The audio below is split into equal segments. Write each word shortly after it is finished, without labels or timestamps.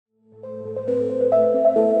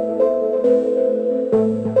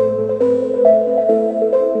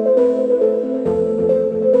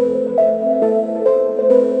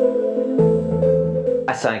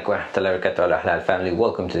Assalamualaikum warahmatullahi wabarakatuh, Halal family.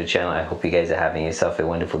 Welcome to the channel. I hope you guys are having yourself a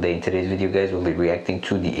wonderful day. In today's video, guys, we'll be reacting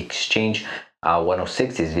to the Exchange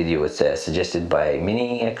 106. This video was suggested by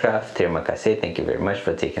Mini Aircraft. Terima kasih. Thank you very much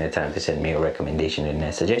for taking the time to send me a recommendation and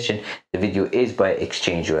a suggestion. The video is by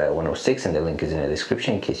Exchange 106 and the link is in the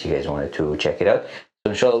description in case you guys wanted to check it out.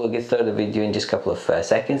 So inshallah, we'll get started the video in just a couple of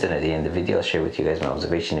seconds, and at the end of the video, I'll share with you guys my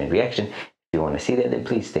observation and reaction. If you want to see that, then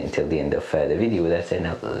please stay until the end of the video. With that said,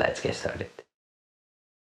 now let's get started.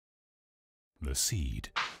 The seed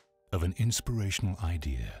of an inspirational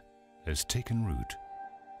idea has taken root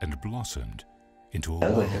and blossomed into a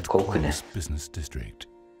world-class business district.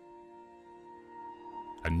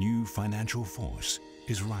 A new financial force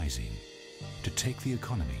is rising to take the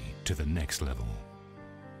economy to the next level.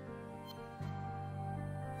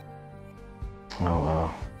 Oh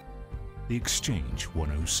wow. The Exchange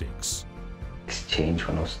 106. Exchange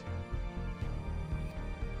 106.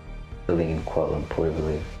 Building in Kuala Lumpur, I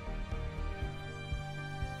believe.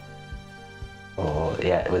 Oh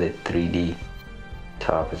yeah, with a 3D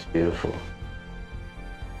top, it's beautiful.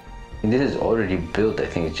 And this is already built. I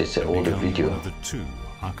think it's just an older video. One of the two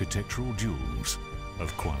architectural jewels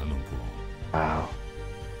of Kuala Lumpur. Wow.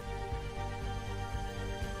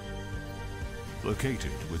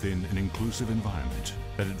 Located within an inclusive environment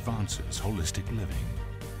that advances holistic living,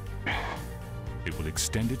 it will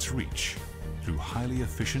extend its reach through highly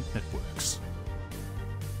efficient networks.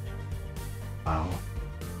 Wow.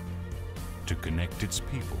 To connect its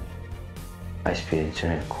people. High-speed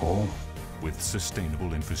internet, cool. With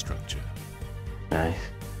sustainable infrastructure. Nice.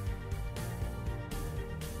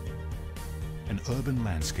 An urban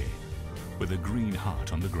landscape with a green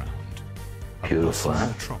heart on the ground. Beautiful, a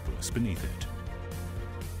metropolis beneath it.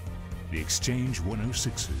 The Exchange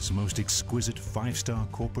 106's most exquisite 5-star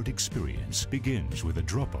corporate experience begins with a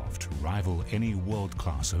drop-off to rival any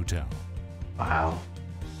world-class hotel. Wow.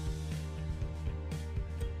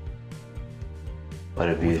 What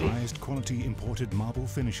a beauty. With highest quality imported marble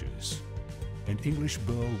finishes and English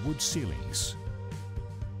burl wood ceilings.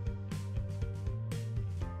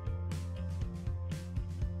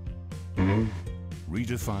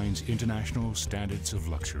 Redefines international standards of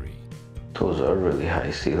luxury. Those are really high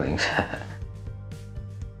ceilings.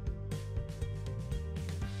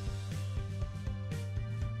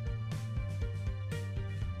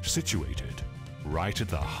 Situated right at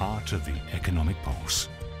the heart of the economic pulse.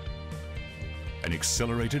 An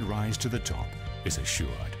accelerated rise to the top is assured.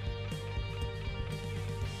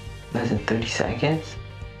 Less than 30 seconds?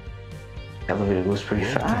 The elevator goes pretty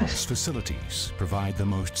fast. Facilities provide the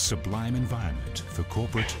most sublime environment for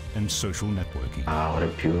corporate and social networking. Wow, what a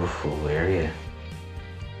beautiful area.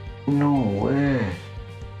 No way.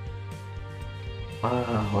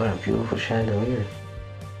 Wow, what a beautiful chandelier.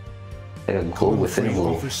 Like a globe within a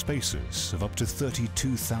globe. Office spaces of up to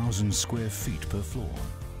 32,000 square feet per floor.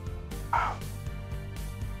 Wow.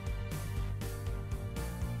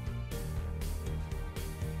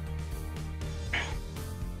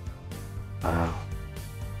 Wow.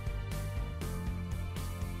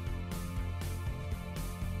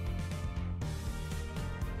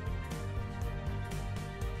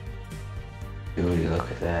 Beauty, look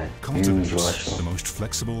at that. Huge washroom. The most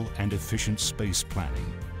flexible and efficient space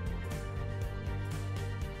planning.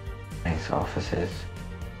 Nice offices.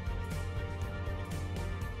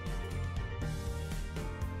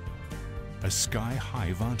 A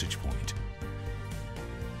sky-high vantage point.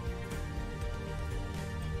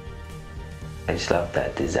 I just love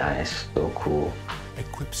that design, it's so cool.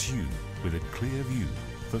 Equips you with a clear view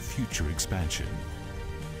for future expansion.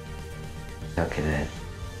 Look at that.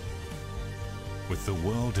 With the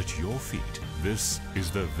world at your feet, this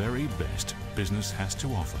is the very best business has to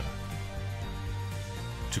offer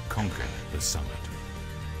to conquer the summit.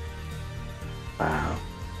 Wow.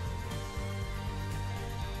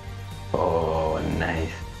 Oh,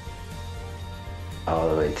 nice. All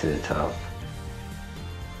the way to the top.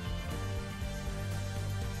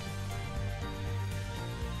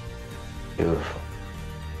 Beautiful.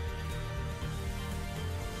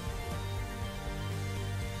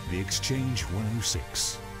 The Exchange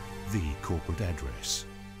 106, the corporate address.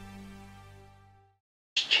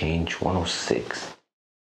 Exchange 106.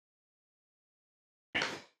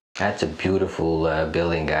 That's a beautiful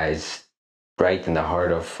building, guys. Right in the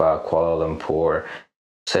heart of Kuala Lumpur.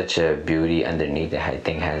 Such a beauty underneath it. I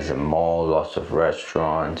think has a mall, lots of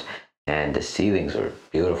restaurants, and the ceilings are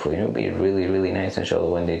beautiful. You know, it'd be really, really nice, inshallah,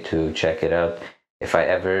 one day to check it out. If I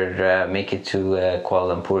ever make it to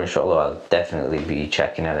Kuala Lumpur, inshallah, I'll definitely be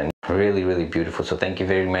checking out. And really, really beautiful. So thank you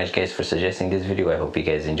very much, guys, for suggesting this video. I hope you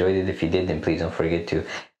guys enjoyed it. If you did, then please don't forget to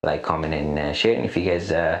like, comment, and share. And if you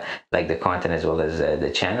guys like the content as well as the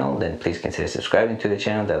channel, then please consider subscribing to the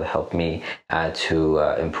channel. That'll help me to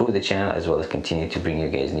improve the channel as well as continue to bring you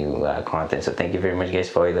guys new content. So thank you very much, guys,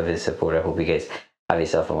 for all your love and support. I hope you guys have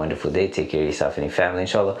yourself a wonderful day. Take care of yourself and your family,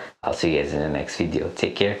 inshallah. I'll see you guys in the next video.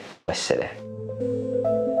 Take care. Wassalam.